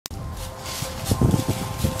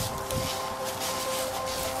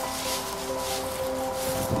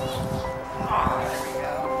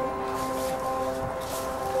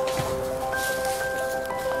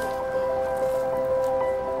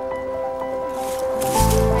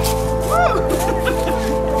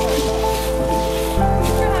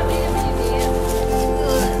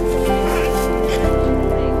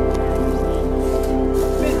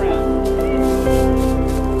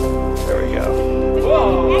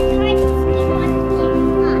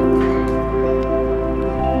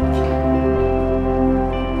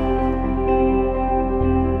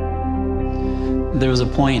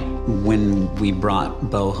point when we brought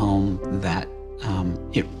Bo home that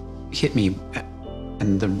it hit me,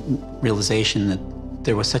 and the realization that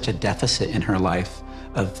there was such a deficit in her life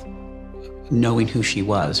of knowing who she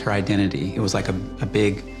was, her identity. It was like a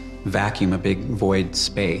big vacuum, a big void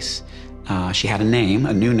space. She had a name,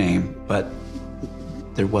 a new name, but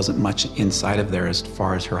there wasn't much inside of there as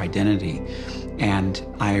far as her identity. And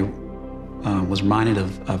I was reminded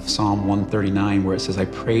of Psalm 139, where it says, "I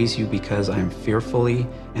praise you because I am fearfully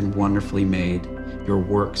and wonderfully made. Your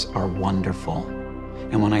works are wonderful."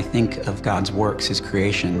 And when I think of God's works, his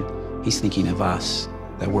creation, he's thinking of us,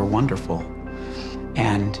 that we're wonderful.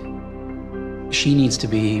 And she needs to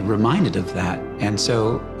be reminded of that. And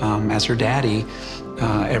so as her daddy,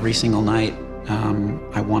 every single night,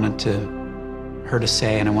 I wanted her to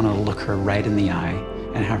say, and I wanted to look her right in the eye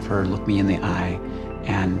and have her look me in the eye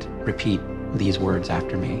and repeat these words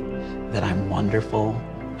after me, that I'm wonderful,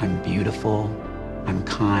 I'm beautiful, I'm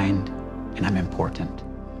kind, and I'm important.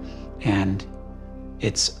 And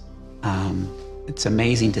it's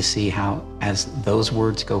amazing to see how, as those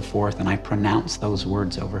words go forth and I pronounce those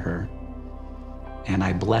words over her, and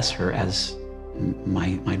I bless her as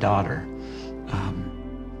my daughter,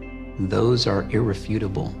 those are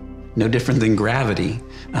irrefutable. No different than gravity.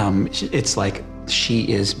 It's like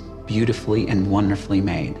she is beautifully and wonderfully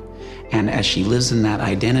made. And as she lives in that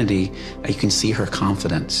identity, you can see her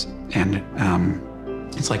confidence. And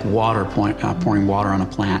it's like water pouring water on a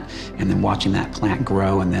plant and then watching that plant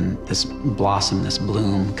grow, and then this blossom, this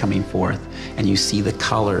bloom coming forth. And you see the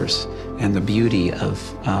colors and the beauty of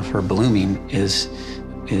her blooming is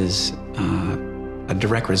a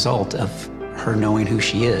direct result of her knowing who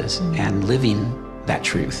she is and living that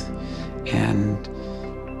truth. And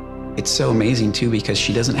it's so amazing too, because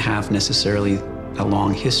she doesn't have necessarily a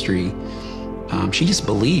long history. She just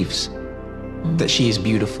believes that she is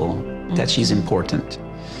beautiful, that she's important.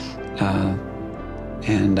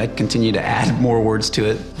 And I continue to add more words to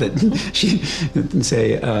it, that she can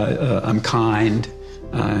say, I'm kind,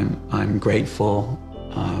 I'm grateful,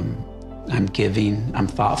 I'm giving, I'm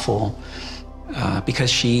thoughtful,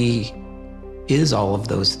 because she is all of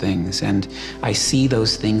those things. And I see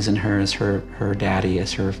those things in her as her daddy,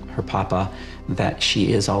 as her papa, that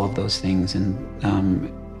she is all of those things. And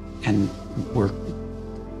we're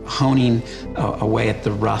honing away at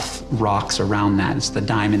the rough rocks around that. It's the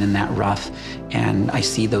diamond in that rough. And I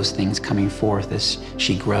see those things coming forth as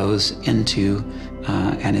she grows into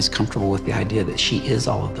and is comfortable with the idea that she is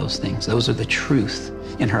all of those things. Those are the truth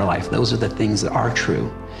in her life. Those are the things that are true.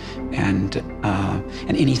 And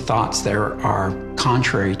any thoughts that are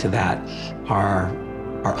contrary to that are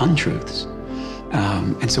untruths.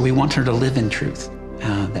 And so we want her to live in truth,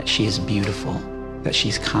 that she is beautiful, that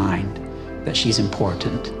she's kind, that she's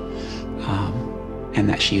important, and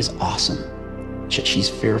that she is awesome, that she's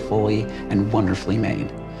fearfully and wonderfully made,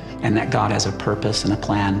 and that God has a purpose and a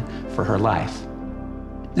plan for her life,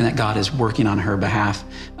 and that God is working on her behalf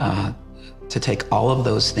to take all of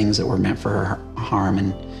those things that were meant for her harm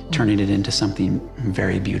and turning it into something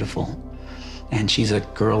very beautiful. And she's a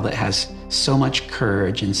girl that has so much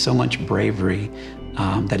courage and so much bravery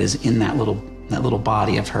that is in that little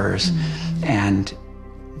body of hers. And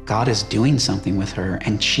God is doing something with her,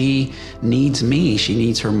 and she needs me. She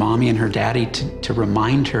needs her mommy and her daddy to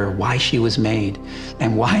remind her why she was made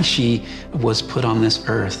and why she was put on this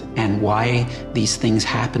earth and why these things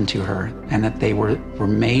happened to her, and that they were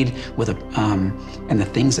made with and the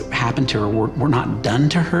things that happened to her were not done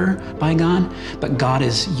to her by God, but God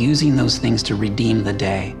is using those things to redeem the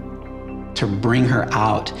day, to bring her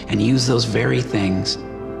out and use those very things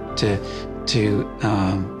to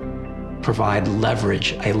provide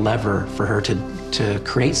a lever for her to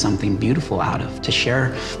create something beautiful out of, to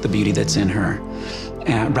share the beauty that's in her,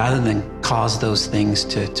 rather than cause those things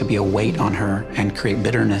to be a weight on her and create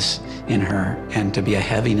bitterness in her and to be a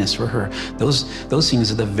heaviness for her. Those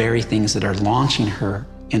things are the very things that are launching her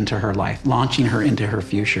into her life, launching her into her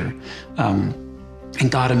future.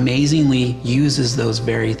 And God amazingly uses those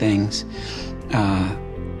very things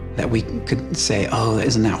that we could say, oh,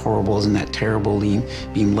 isn't that horrible? Isn't that terrible,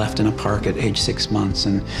 being left in a park at age 6 months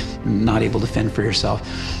and not able to fend for yourself?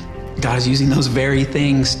 God is using those very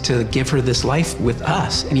things to give her this life with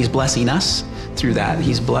us, and he's blessing us through that.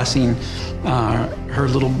 He's blessing her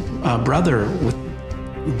little brother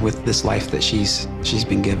with this life that she's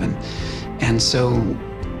been given. And so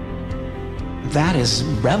that is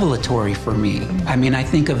revelatory for me. I mean, I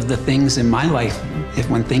think of the things in my life,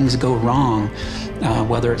 when things go wrong,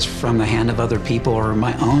 whether it's from the hand of other people or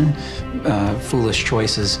my own foolish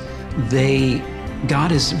choices,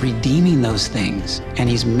 God is redeeming those things, and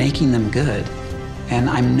he's making them good. And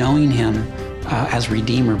I'm knowing him as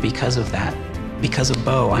Redeemer because of that. Because of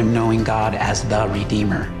Bo, I'm knowing God as the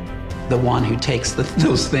Redeemer, the one who takes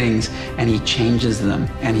those things and he changes them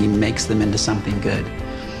and he makes them into something good.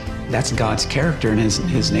 That's God's character and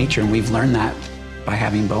his nature, and we've learned that by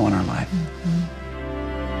having Bo in our life.